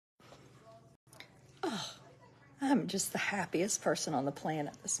I'm just the happiest person on the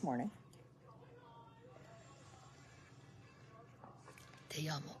planet this morning. Te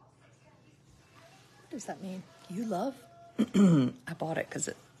amo. What does that mean? You love? I bought it because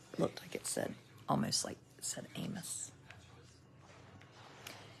it looked like it said, almost like it said Amos.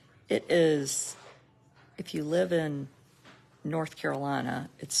 It is, if you live in North Carolina,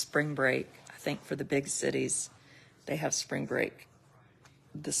 it's spring break. I think for the big cities, they have spring break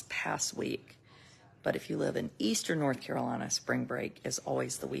this past week. But if you live in eastern North Carolina, spring break is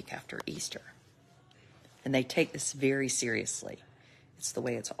always the week after Easter. And they take this very seriously. It's the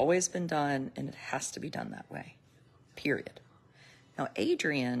way it's always been done, and it has to be done that way, period. Now,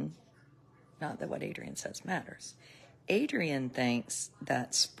 Adrian, not that what Adrian says matters, Adrian thinks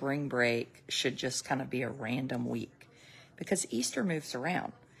that spring break should just kind of be a random week because Easter moves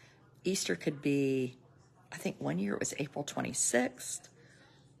around. Easter could be, I think one year it was April 26th.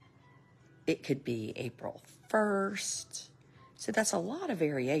 It could be April 1st. So that's a lot of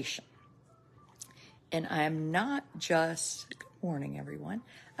variation. And I am not just, good morning, everyone.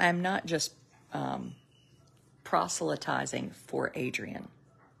 I am not just proselytizing for Adrian.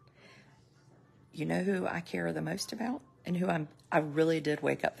 You know who I care the most about and who I really did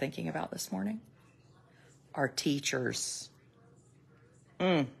wake up thinking about this morning? Our teachers.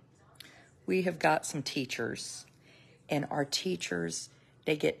 We have got some teachers, and our teachers,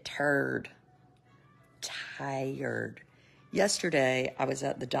 they get tired. Yesterday, I was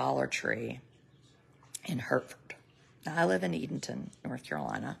at the Dollar Tree in Hertford. Now, I live in Edenton, North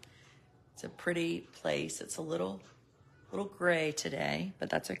Carolina. It's a pretty place. It's a little gray today, but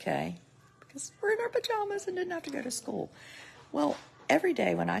that's okay because we're in our pajamas and didn't have to go to school. Well, every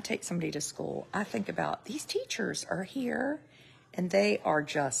day when I take somebody to school, I think about these teachers are here and they are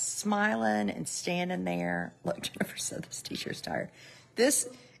just smiling and standing there. Look, Jennifer said this teacher's tired. This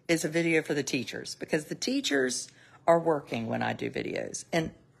is a video for the teachers because the teachers are working when I do videos.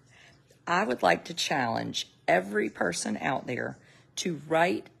 And I would like to challenge every person out there to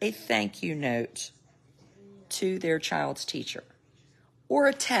write a thank you note to their child's teacher or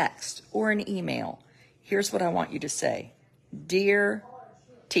a text or an email. Here's what I want you to say. Dear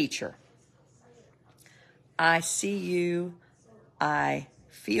teacher, I see you, I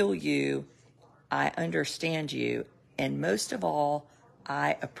feel you, I understand you, and most of all,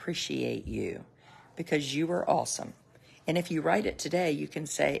 I appreciate you because you are awesome. And if you write it today, you can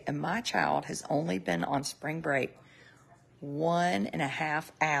say, and my child has only been on spring break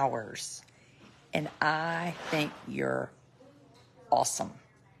 1.5 hours, and I think you're awesome.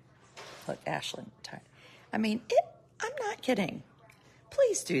 Look, Ashlyn, tired. I mean, I'm not kidding.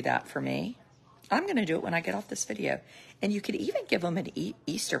 Please do that for me. I'm going to do it when I get off this video. And you could even give them an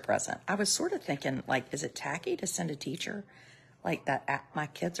Easter present. I was sort of thinking, like, is it tacky to send a teacher like that? My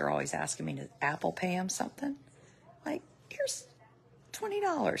kids are always asking me to Apple Pay them something. Like, here's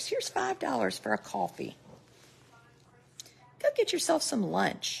 $20. Here's $5 for a coffee. Go get yourself some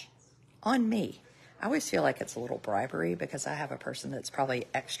lunch on me. I always feel like it's a little bribery because I have a person that's probably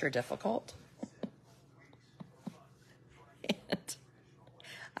extra difficult. And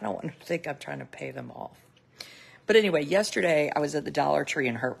I don't want to think I'm trying to pay them off. But anyway, yesterday I was at the Dollar Tree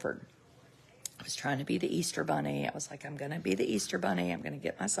in Hertford. I was trying to be the Easter bunny. I was like, I'm going to be the Easter bunny. I'm going to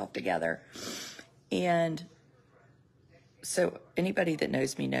get myself together. And so anybody that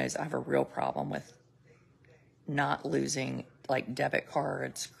knows me knows I have a real problem with not losing like debit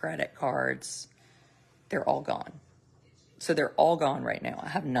cards, credit cards. They're all gone. So they're all gone right now. I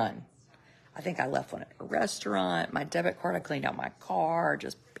have none. I think I left one at a restaurant. My debit card, I cleaned out my car,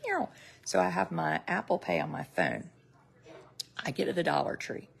 just, so I have my Apple Pay on my phone. I get to the Dollar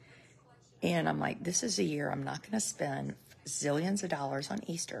Tree. And I'm like, this is a year I'm not going to spend zillions of dollars on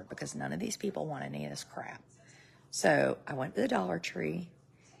Easter because none of these people want any of this crap. So I went to the Dollar Tree,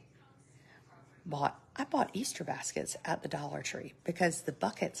 I bought Easter baskets at the Dollar Tree because the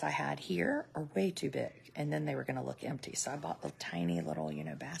buckets I had here are way too big and then they were going to look empty. So I bought the tiny little,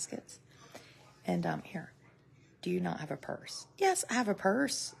 baskets. And here, do you not have a purse? Yes, I have a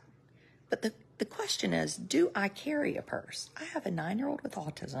purse. But the question is, do I carry a purse? I have a 9-year-old with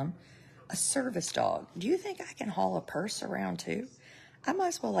autism, a service dog. Do you think I can haul a purse around too? I might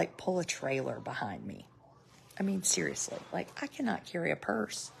as well like pull a trailer behind me. I mean, seriously, like I cannot carry a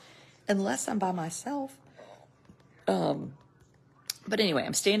purse unless I'm by myself. But anyway,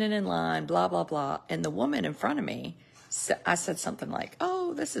 I'm standing in line, blah, blah, blah. And the woman in front of me, I said something like,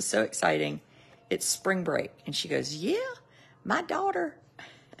 oh, this is so exciting. It's spring break. And she goes, yeah, my daughter,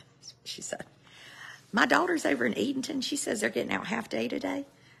 she said, my daughter's over in Edenton. She says they're getting out half day today.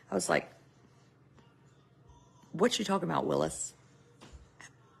 I was like, what you talking about, Willis?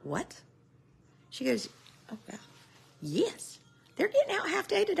 What? She goes, oh, yeah. Yes. They're getting out half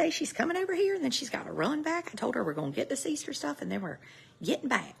day today. She's coming over here, and then she's got to run back. I told her we're going to get this Easter stuff, and then we're getting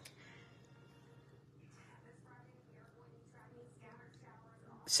back.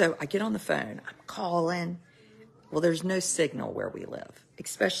 So I get on the phone. I'm calling. Well, there's no signal where we live,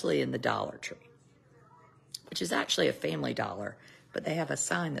 especially in the Dollar Tree, which is actually a Family Dollar, but they have a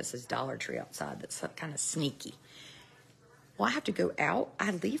sign that says Dollar Tree outside that's kind of sneaky. Well, I have to go out.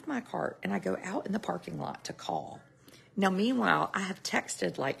 I leave my cart, and I go out in the parking lot to call. Now, meanwhile, I have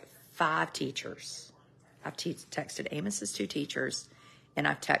texted like 5 teachers. I've texted Amos's 2 teachers, and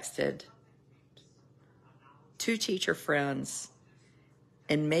I've texted 2 teacher friends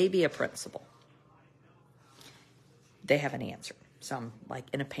and maybe a principal. They haven't answered, so I'm like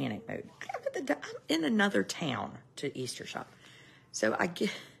in a panic mode. I'm in another town to Easter shop. So I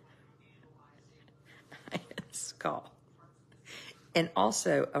get this call. And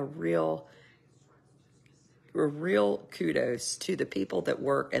also a real kudos to the people that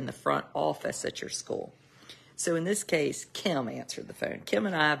work in the front office at your school. So in this case, Kim answered the phone. Kim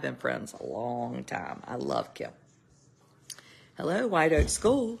and I have been friends a long time. I love Kim. Hello, White Oak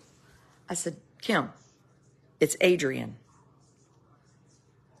School. I said, Kim, it's Adrian.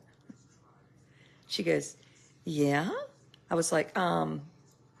 She goes, yeah? I was like, and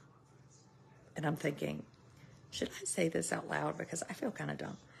I'm thinking, should I say this out loud? Because I feel kind of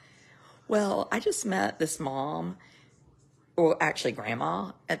dumb. Well, I just met this mom, or actually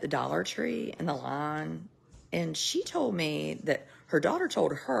grandma, at the Dollar Tree in the line, and she told me that her daughter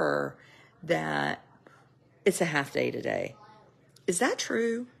told her that it's a half day today. Is that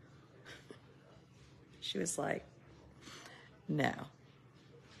true? She was like, no.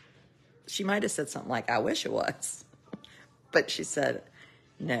 She might have said something like, I wish it was. But she said,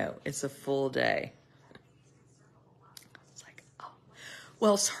 no, it's a full day.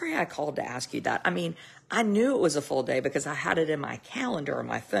 Well, sorry I called to ask you that. I mean, I knew it was a full day because I had it in my calendar on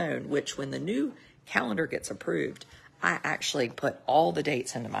my phone, which when the new calendar gets approved, I actually put all the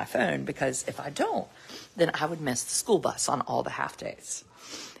dates into my phone, because if I don't, then I would miss the school bus on all the half days.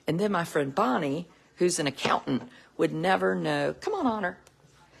 And then my friend Bonnie, who's an accountant, would never know, come on, Honor,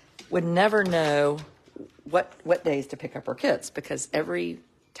 would never know what days to pick up her kids, because every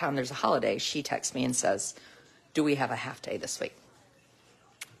time there's a holiday, she texts me and says, do we have a half day this week?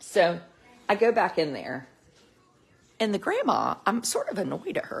 So I go back in there, and the grandma, I'm sort of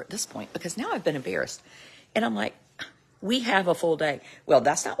annoyed at her at this point because now I've been embarrassed. And I'm like, we have a full day. Well,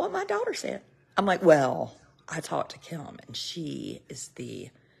 that's not what my daughter said. I'm like, well, I talked to Kim, and she is the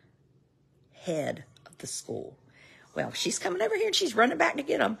head of the school. Well, she's coming over here, and she's running back to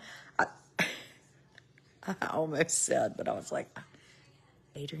get them. I almost said, but I was like,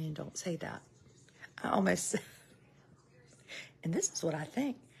 Adrian, don't say that. I almost said, and this is what I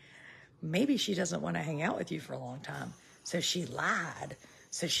think. Maybe she doesn't want to hang out with you for a long time. So she lied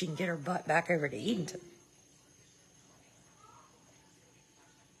so she can get her butt back over to Edenton.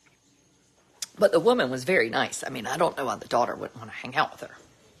 But the woman was very nice. I mean, I don't know why the daughter wouldn't want to hang out with her.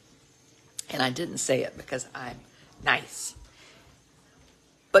 And I didn't say it because I'm nice.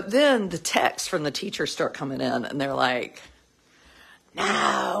 But then the texts from the teachers start coming in, and they're like,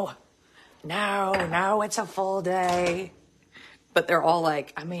 no, it's a full day. But they're all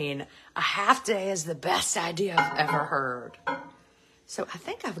like, I mean, a half day is the best idea I've ever heard. So I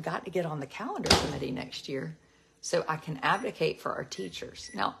think I've got to get on the calendar committee next year so I can advocate for our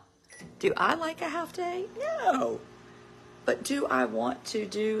teachers. Now, do I like a half day? No. But do I want to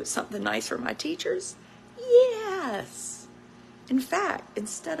do something nice for my teachers? Yes. In fact,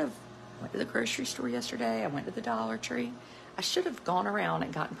 instead of, I went to the grocery store yesterday, I went to the Dollar Tree, I should have gone around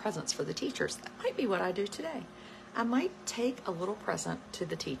and gotten presents for the teachers. That might be what I do today. I might take a little present to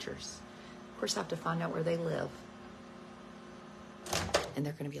the teachers. Of course, I have to find out where they live. And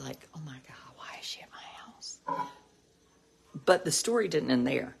they're going to be like, oh my God, why is she at my house? But the story didn't end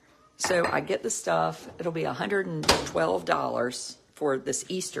there. So I get the stuff. It'll be $112 for this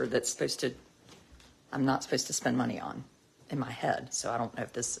Easter I'm not supposed to spend money on in my head. So I don't know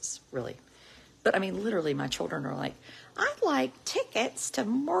if this is really, but I mean, literally my children are like, I'd like tickets to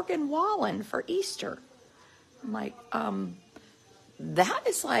Morgan Wallen for Easter. I'm like, that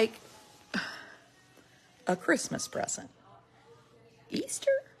is like a Christmas present.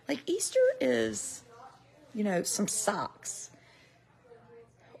 Easter? Like Easter is, some socks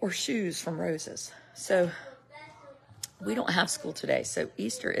or shoes from Roses. So we don't have school today. So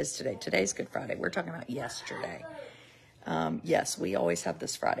Easter is today. Today's Good Friday. We're talking about yesterday. Yes, we always have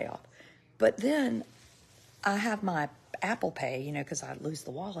this Friday off. But then I have my Apple Pay, because I lose the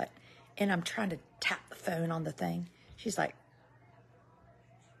wallet. And I'm trying to tap the phone on the thing. She's like,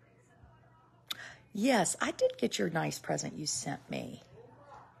 Yes, I did get your nice present you sent me.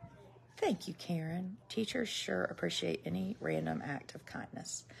 Thank you, Karen. Teachers sure appreciate any random act of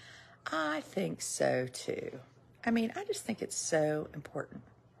kindness. I think so, too. I mean, I just think it's so important.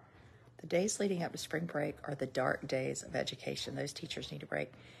 The days leading up to spring break are the dark days of education. Those teachers need a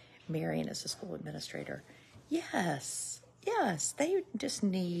break. Marion is a school administrator. Yes, they just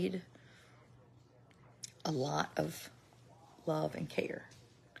need a lot of love and care.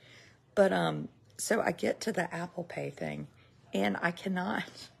 But, so I get to the Apple Pay thing, and I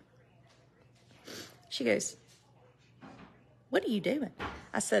cannot. She goes, what are you doing?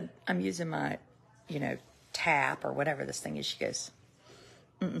 I said, I'm using my, tap or whatever this thing is. She goes,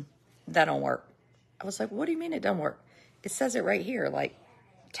 that don't work. I was like, what do you mean it don't work? It says it right here, like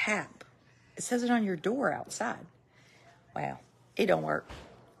tap. It says it on your door outside. Wow, it don't work.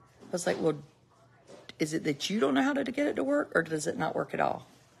 I was like, well, is it that you don't know how to get it to work, or does it not work at all?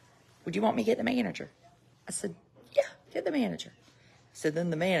 Would you want me to get the manager? I said, yeah, get the manager. So then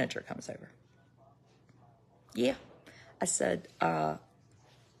the manager comes over. Yeah. I said,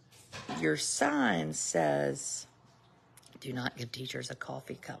 your sign says, do not give teachers a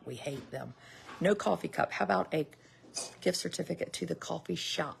coffee cup. We hate them. No coffee cup. How about a gift certificate to the coffee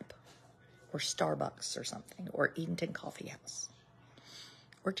shop or Starbucks or something, or Edenton Coffee House,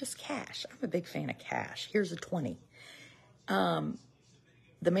 or just cash? I'm a big fan of cash. Here's a 20.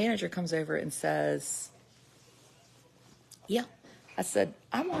 The manager comes over and says, yeah. I said,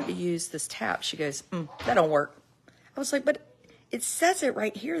 I want to use this tap. She goes, that don't work. I was like, but it says it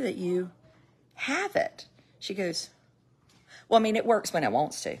right here that you have it. She goes, well, I mean, it works when it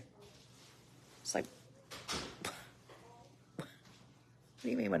wants to. It's like, what do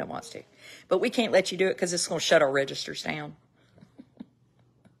you mean when it wants to? But we can't let you do it because it's going to shut our registers down.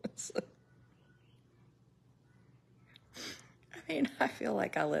 I mean, I feel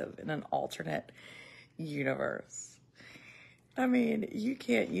like I live in an alternate universe. I mean, you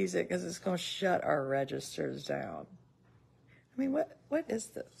can't use it because it's going to shut our registers down. I mean, what is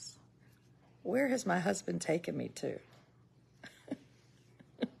this? Where has my husband taken me to? Even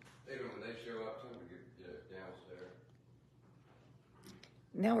when they show up, tell them to get downstairs.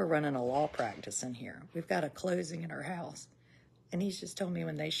 Now we're running a law practice in here. We've got a closing in our house. And he's just told me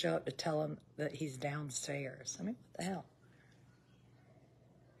when they show up to tell him that he's downstairs. I mean, what the hell?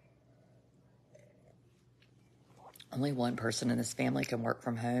 Only one person in this family can work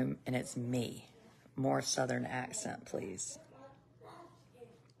from home, and it's me. More Southern accent, please.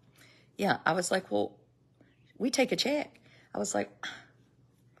 Yeah, I was like, well, we take a check. I was like,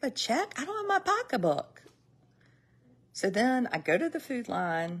 a check? I don't have my pocketbook. So then I go to the food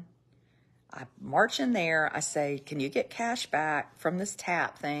line. I march in there. I say, can you get cash back from this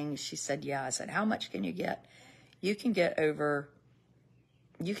tap thing? She said, yeah. I said, how much can you get?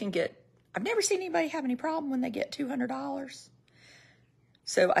 I've never seen anybody have any problem when they get $200.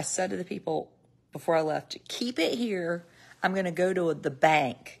 So I said to the people before I left, keep it here. I'm going to go to the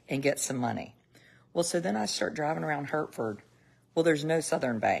bank and get some money. Well, so then I start driving around Hertford. Well, there's no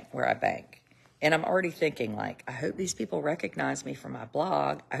Southern bank where I bank. And I'm already thinking, like, I hope these people recognize me from my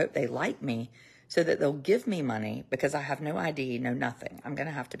blog. I hope they like me so that they'll give me money because I have no ID, no nothing. I'm going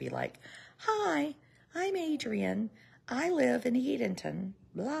to have to be like, hi, I'm Adrian. I live in Edenton,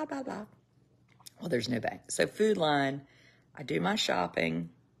 blah, blah, blah. Well, there's no bank. So Food Line, I do my shopping,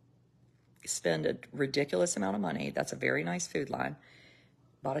 spend a ridiculous amount of money. That's a very nice Food Line.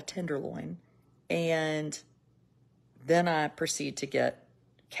 Bought a tenderloin. And then I proceed to get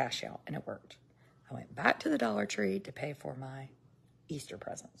cash out, and it worked. I went back to the Dollar Tree to pay for my Easter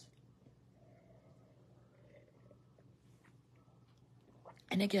presents.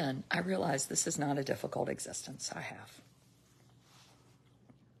 And again, I realize this is not a difficult existence I have.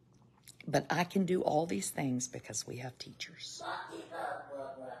 But I can do all these things because we have teachers.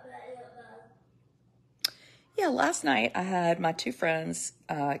 Yeah, last night I had my two friends,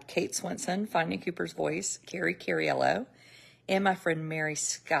 Kate Swinson, Finding Cooper's Voice, Carrie Cariello, and my friend Mary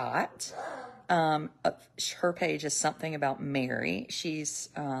Scott. Her page is Something About Mary. She's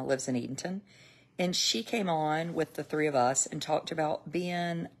lives in Edenton. And she came on with the three of us and talked about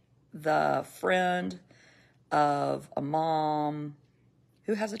being the friend of a mom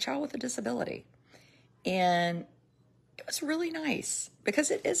who has a child with a disability. And it was really nice because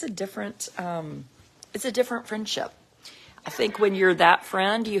it is a different friendship. I think when you're that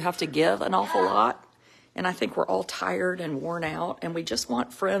friend, you have to give an awful lot. And I think we're all tired and worn out, and we just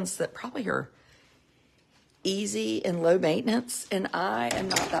want friends that probably are easy and low maintenance. And I am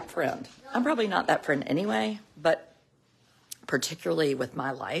not that friend. I'm probably not that friend anyway, but particularly with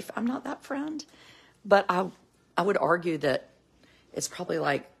my life, I'm not that friend. But I would argue that it's probably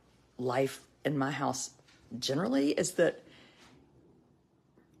like life in my house generally is that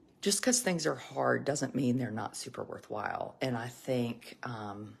just because things are hard doesn't mean they're not super worthwhile. And I think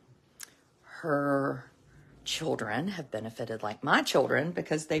her children have benefited like my children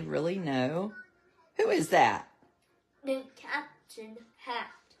because they really know. Who is that? The Captain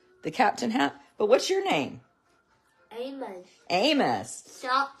Hat. The Captain Hat? But what's your name? Amos. Amos.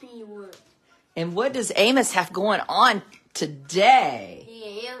 Shopping one. And what does Amos have going on today?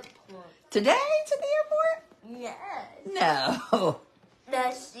 The airport. Today to the airport? Yes. No.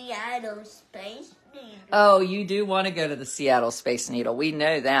 The Seattle Space Needle. Oh, you do want to go to the Seattle Space Needle. We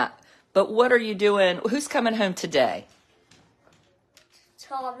know that. But what are you doing? Who's coming home today?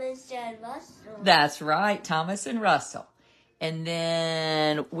 Thomas and Russell. That's right, Thomas and Russell. And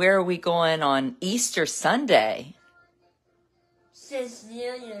then where are we going on Easter Sunday?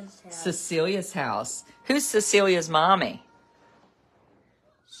 Cecilia's house. Cecilia's house. Who's Cecilia's mommy?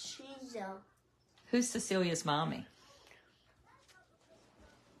 She's Who's Cecilia's mommy?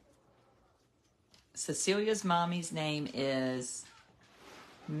 Cecilia's mommy's name is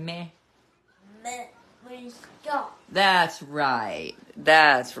Mary Scott. That's right.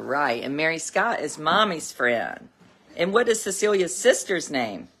 That's right. And Mary Scott is mommy's friend. And what is Cecilia's sister's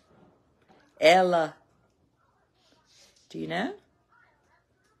name? Ella. Do you know?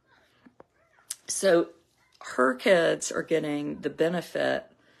 So her kids are getting the benefit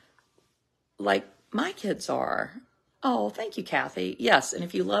like my kids are. Oh, thank you, Kathy. Yes, and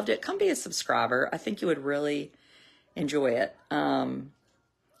if you loved it, come be a subscriber. I think you would really enjoy it. I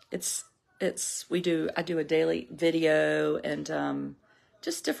do a daily video and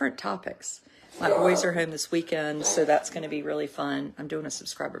just different topics. My boys are home this weekend, so that's going to be really fun. I'm doing a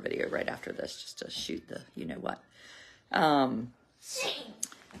subscriber video right after this just to shoot the you know what.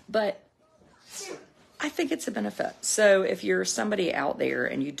 But I think it's a benefit. So if you're somebody out there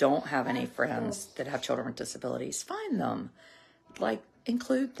and you don't have any friends that have children with disabilities, find them. Like,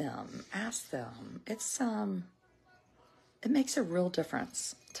 include them. Ask them. It makes a real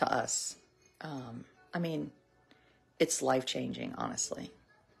difference to us. I mean, it's life-changing, honestly.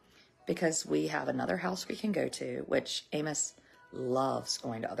 Because we have another house we can go to, which Amos loves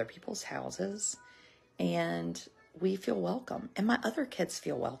going to other people's houses. And we feel welcome. And my other kids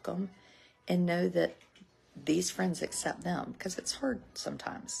feel welcome and know that these friends accept them because it's hard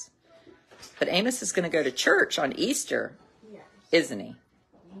sometimes. But Amos is going to go to church on Easter, Yes. isn't he?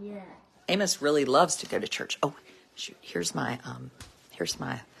 Yeah. Amos really loves to go to church. Oh, shoot! Here's my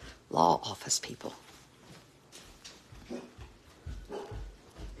law office people.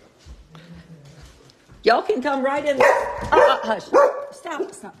 Y'all can come right in. Hush!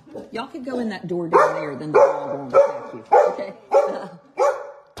 Stop! Y'all can go in that door down there. Then the dog won't attack you. Okay?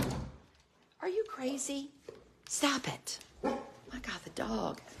 Are you crazy? Stop it! My God, the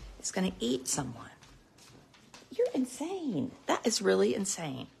dog is going to eat someone. You're insane. That is really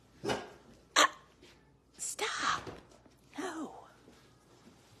insane. Stop. No.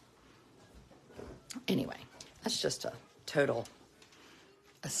 Anyway, that's just a total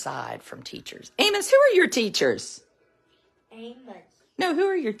aside from teachers. Amos, who are your teachers? Amos. No, who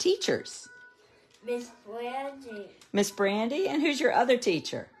are your teachers? Miss Brandy. Miss Brandy, and who's your other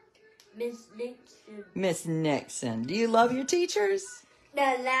teacher? Miss Nixon. Miss Nixon. Do you love your teachers?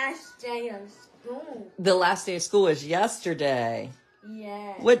 The last day of school. The last day of school is yesterday.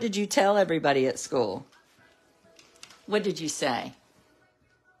 Yeah. What did you tell everybody at school? What did you say?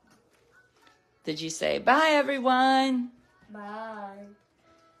 Did you say, bye, everyone? Bye.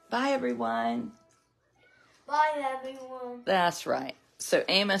 Bye, everyone. Bye, everyone. That's right. So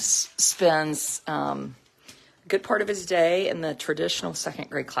Amos spends a good part of his day in the traditional second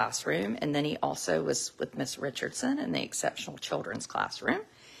grade classroom, and then he also was with Miss Richardson in the exceptional children's classroom.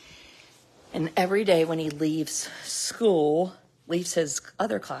 And every day when he leaves school, leaves his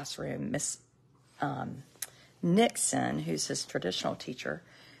other classroom, Miss Nixon, who's his traditional teacher,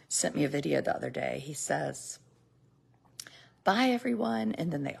 sent me a video the other day. He says, bye, everyone.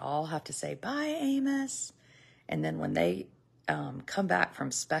 And then they all have to say, bye, Amos. And then when they come back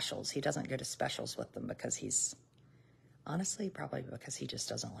from specials, he doesn't go to specials with them because probably because he just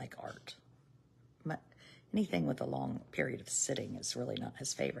doesn't like art. Anything with a long period of sitting is really not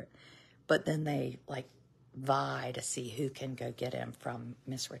his favorite. But then they vie to see who can go get him from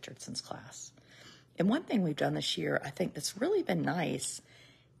Miss Richardson's class. And one thing we've done this year, I think that's really been nice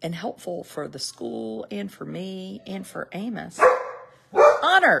and helpful for the school and for me and for Amos.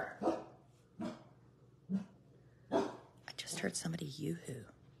 Honor! I just heard somebody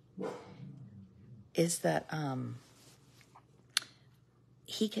yoo-hoo. Is that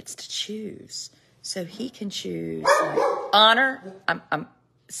he gets to choose. So he can choose Honor. I'm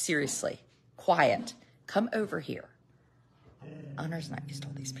seriously, quiet. Come over here. Honor's not used to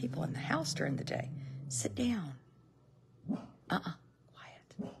all these people in the house during the day. Sit down.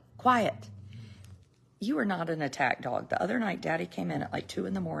 Quiet. Quiet. You are not an attack dog. The other night, Daddy came in at like 2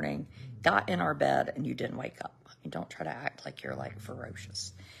 a.m, got in our bed, and you didn't wake up. I mean, don't try to act like you're like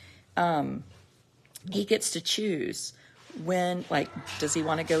ferocious. He gets to choose when, like, does he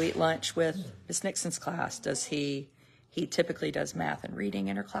want to go eat lunch with Miss Nixon's class? Does he typically does math and reading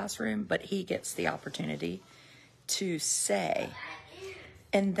in her classroom, but he gets the opportunity to say,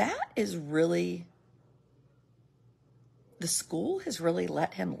 and that is really, the school has really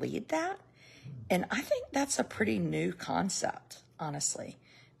let him lead that. And I think that's a pretty new concept, honestly,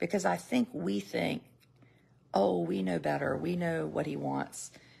 because I think we think, oh, we know better. We know what he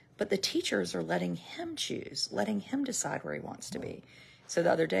wants. But the teachers are letting him choose, letting him decide where he wants to be. So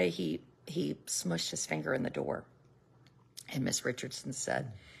the other day he smushed his finger in the door, and Miss Richardson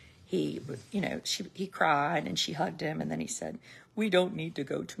said he cried, and she hugged him, and then he said, "We don't need to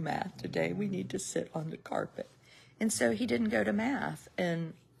go to math today. We need to sit on the carpet." And so he didn't go to math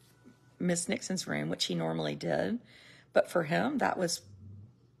in Miss Nixon's room, which he normally did. But for him, that was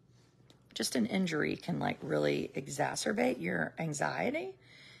just an injury can like really exacerbate your anxiety.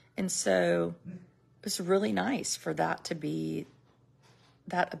 And so it was really nice for that to be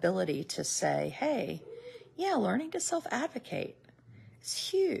that ability to say, hey, yeah, learning to self-advocate is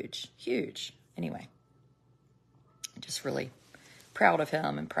huge, huge. Anyway, I'm just really proud of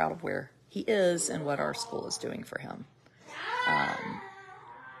him and proud of where he is and what our school is doing for him.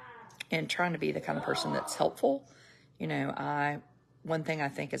 And trying to be the kind of person that's helpful. You know, one thing I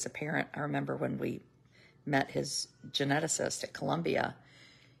think as a parent, I remember when we met his geneticist at Columbia,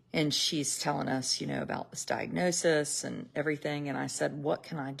 and she's telling us, you know, about this diagnosis and everything. And I said, what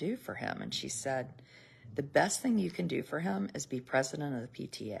can I do for him? And she said, the best thing you can do for him is be president of the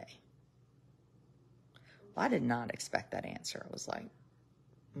PTA. Well, I did not expect that answer. I was like,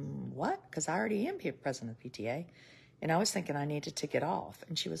 what? Because I already am president of the PTA. And I was thinking I needed to get off.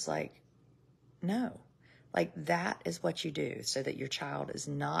 And she was like, no, like that is what you do so that your child is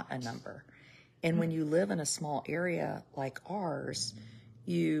not a number. And when you live in a small area like ours,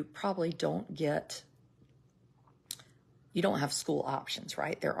 you probably don't have school options,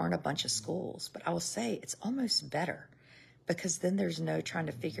 right? There aren't a bunch of schools, but I will say it's almost better because then there's no trying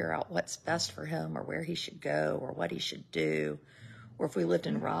to figure out what's best for him or where he should go or what he should do. Or if we lived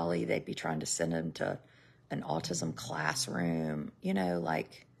in Raleigh, they'd be trying to send him to an autism classroom, you know,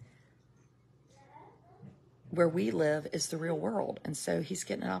 like where we live is the real world. And so he's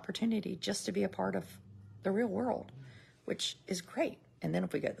getting an opportunity just to be a part of the real world, which is great. And then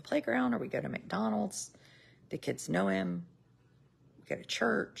if we go to the playground or we go to McDonald's, the kids know him, we go to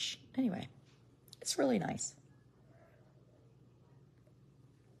church. Anyway, it's really nice.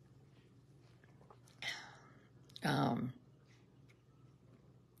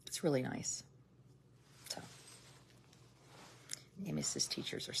 It's really nice. So, Amos's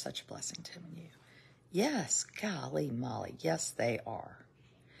teachers are such a blessing to him and you. Yes, golly molly, yes, they are.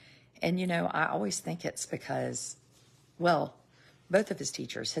 And, you know, I always think it's because, well, both of his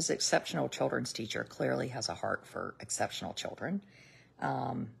teachers, his exceptional children's teacher clearly has a heart for exceptional children.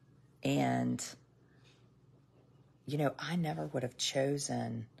 And, you know, I never would have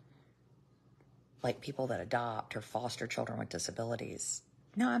chosen like people that adopt or foster children with disabilities.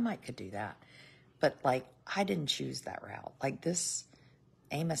 No, I might could do that. But like, I didn't choose that route. Like this,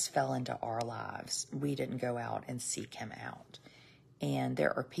 Amos fell into our lives. We didn't go out and seek him out. And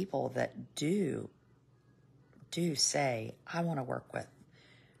there are people that do say, I want to work with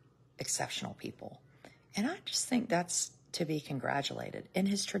exceptional people. And I just think that's to be congratulated. And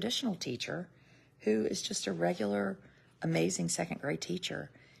his traditional teacher, who is just a regular, amazing second grade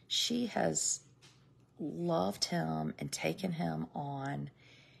teacher, she has loved him and taken him on,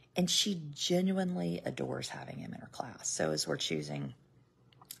 and she genuinely adores having him in her class. So as we're choosing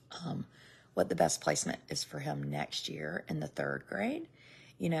what the best placement is for him next year in the 3rd grade,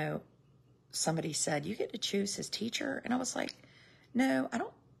 you know, somebody said, you get to choose his teacher. And I was like, no,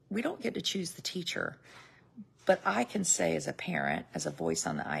 we don't get to choose the teacher. But I can say as a parent, as a voice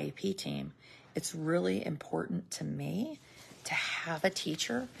on the IEP team, it's really important to me to have a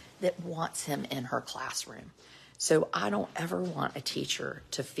teacher that wants him in her classroom. So I don't ever want a teacher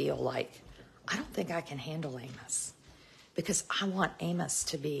to feel like, I don't think I can handle Amos, because I want Amos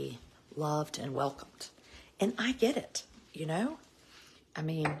to be loved and welcomed. And I get it, you know? I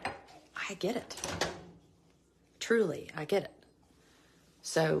mean, I get it. Truly, I get it.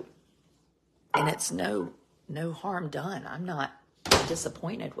 So, and it's no harm done. I'm not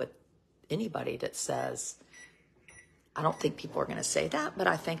disappointed with anybody that says, I don't think people are going to say that, but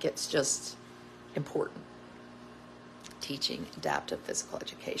I think it's just important. Teaching adaptive physical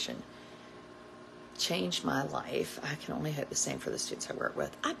education changed my life. I can only hope the same for the students I work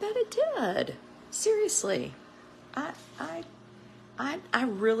with. I bet it did. Seriously. I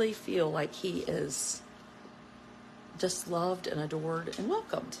really feel like he is just loved and adored and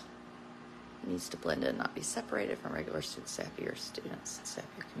welcomed. He needs to blend in, not be separated from regular students. So happy your students, so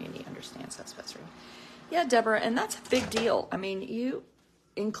happy your community understands that's best for you. Yeah, Deborah, and that's a big deal. I mean,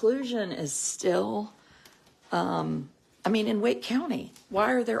 inclusion is still, in Wake County,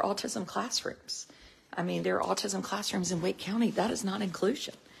 why are there autism classrooms? I mean, there are autism classrooms in Wake County. That is not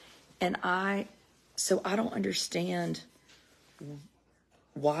inclusion. And so I don't understand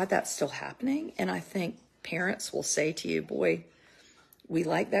why that's still happening. And I think parents will say to you, boy, we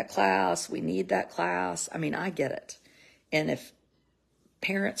like that class. We need that class. I mean, I get it. And if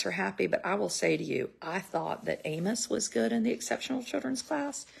parents are happy, but I will say to you, I thought that Amos was good in the exceptional children's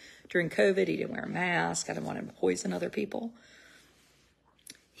class. During COVID, he didn't wear a mask. I didn't want him to poison other people.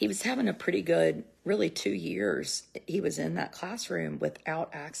 He was having a pretty good, really 2 years. He was in that classroom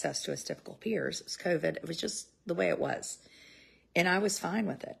without access to his typical peers. It was COVID. It was just the way it was. And I was fine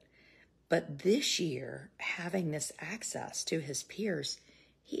with it. But this year, having this access to his peers,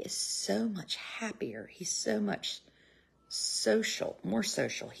 he is so much happier. He's so much more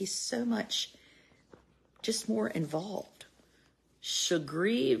social. He's so much just more involved.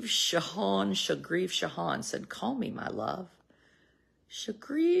 Shagriv Shahan said, call me, my love.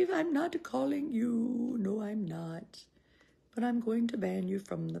 Shagriv, I'm not calling you. No, I'm not. But I'm going to ban you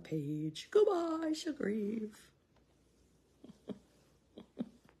from the page. Goodbye, Shagriv.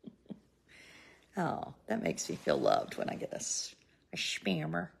 Oh, that makes me feel loved when I get a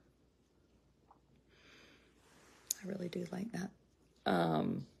spammer. I really do like that.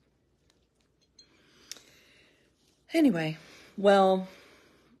 Anyway, well,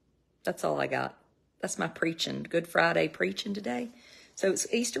 that's all I got. That's my preaching. Good Friday preaching today. So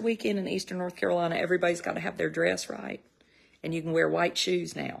it's Easter weekend in Eastern North Carolina. Everybody's got to have their dress right. And you can wear white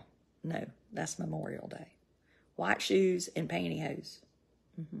shoes now. No, that's Memorial Day. White shoes and pantyhose.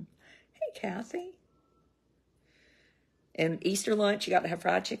 Hey, Kathy. And Easter lunch, you got to have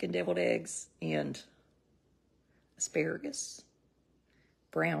fried chicken, deviled eggs, and asparagus.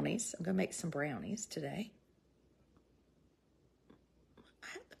 Brownies. I'm going to make some brownies today. I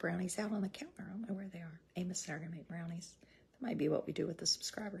have the brownies out on the counter. I don't know where they are. Amos and I are going to make brownies. That might be what we do with the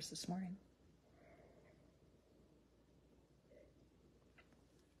subscribers this morning.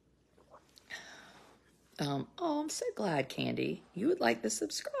 I'm so glad, Candy, you would like the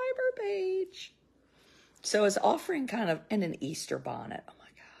subscriber page. So it's offering kind of in an Easter bonnet. Oh my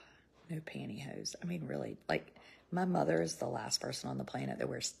God, no pantyhose. I mean, really, like my mother is the last person on the planet that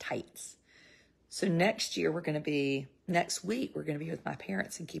wears tights. So next week, we're going to be with my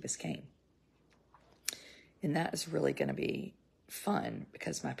parents in Key Biscayne. And that is really going to be fun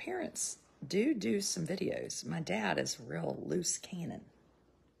because my parents do some videos. My dad is a real loose cannon.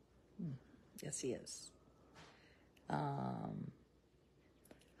 Yes, he is.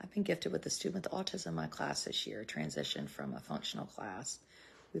 I've been gifted with a student with autism in my class this year, transitioned from a functional class.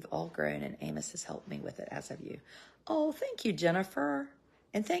 We've all grown, and Amos has helped me with it, as have you. Oh, thank you, Jennifer.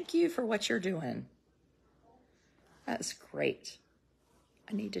 And thank you for what you're doing. That's great.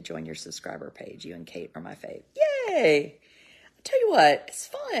 I need to join your subscriber page. You and Kate are my fave. Yay! I'll tell you what, it's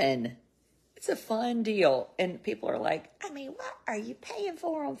fun. It's a fun deal. And people are like, I mean, what are you paying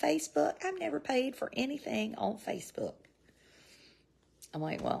for on Facebook? I've never paid for anything on Facebook. I'm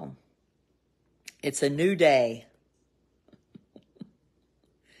like, well, it's a new day.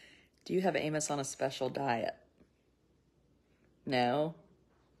 Do you have Amos on a special diet? No.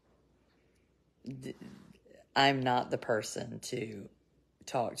 I'm not the person to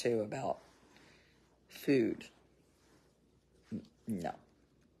talk to about food. No.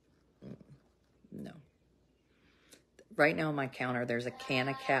 No. Right now on my counter, there's a can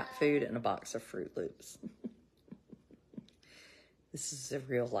of cat food and a box of Fruit Loops. This is a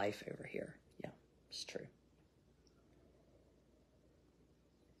real life over here. Yeah, it's true.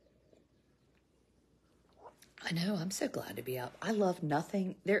 I know. I'm so glad to be up. I love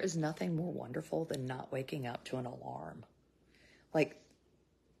nothing. There is nothing more wonderful than not waking up to an alarm. Like,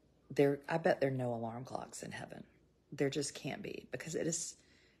 I bet there are no alarm clocks in heaven. There just can't be because it is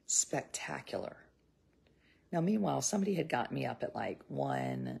spectacular. Now, meanwhile, somebody had gotten me up at like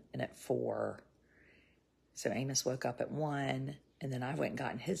 1 and at 4. So Amos woke up at 1, and then I went and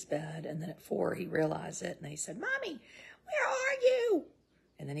got in his bed. And then at 4, he realized it, and he said, Mommy, where are you?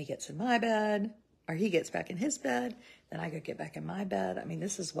 And then he gets in my bed, or he gets back in his bed. Then I go get back in my bed. I mean,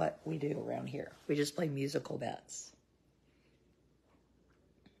 this is what we do around here. We just play musical beds.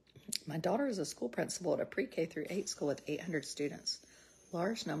 My daughter is a school principal at a pre-K through 8 school with 800 students.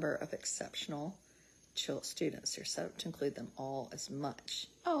 Large number of exceptional students. You're set up to include them all as much.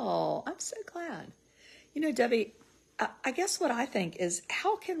 Oh, I'm so glad. You know, Debbie, I guess what I think is,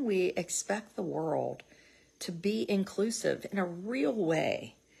 how can we expect the world to be inclusive in a real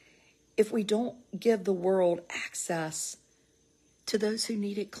way if we don't give the world access to those who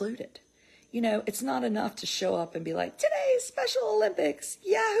need included? You know, it's not enough to show up and be like, today's Special Olympics,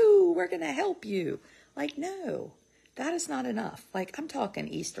 yahoo, we're going to help you. Like, no, that is not enough. Like, I'm talking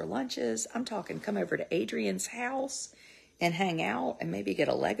Easter lunches. I'm talking come over to Adrian's house and hang out and maybe get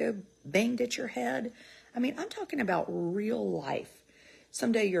a Lego banged at your head. I mean, I'm talking about real life.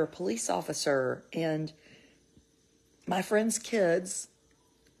 Someday you're a police officer and my friend's kids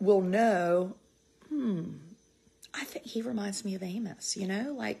will know, I think he reminds me of Amos, you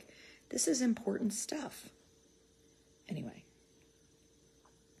know, like this is important stuff. Anyway,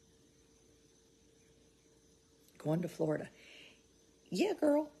 going to Florida. Yeah,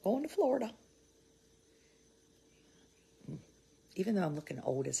 girl, going to Florida. Even though I'm looking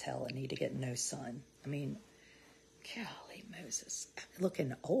old as hell, I need to get no sun. I mean, golly Moses, I'm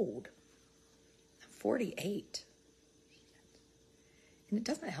looking old. I'm 48. And it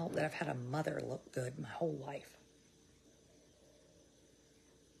doesn't help that I've had a mother look good my whole life.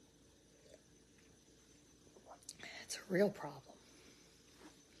 It's a real problem.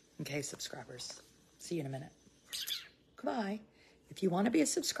 Okay, subscribers. See you in a minute. Goodbye. If you want to be a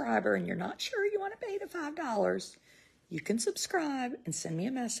subscriber and you're not sure you want to pay the $5, you can subscribe and send me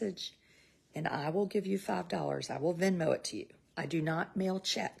a message, and I will give you $5. I will Venmo it to you. I do not mail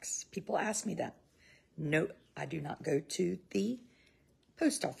checks. People ask me that. No, I do not go to the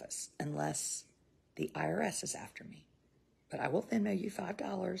post office unless the IRS is after me. But I will Venmo you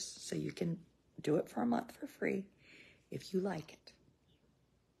 $5 so you can do it for a month for free if you like it.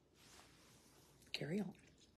 Carry on.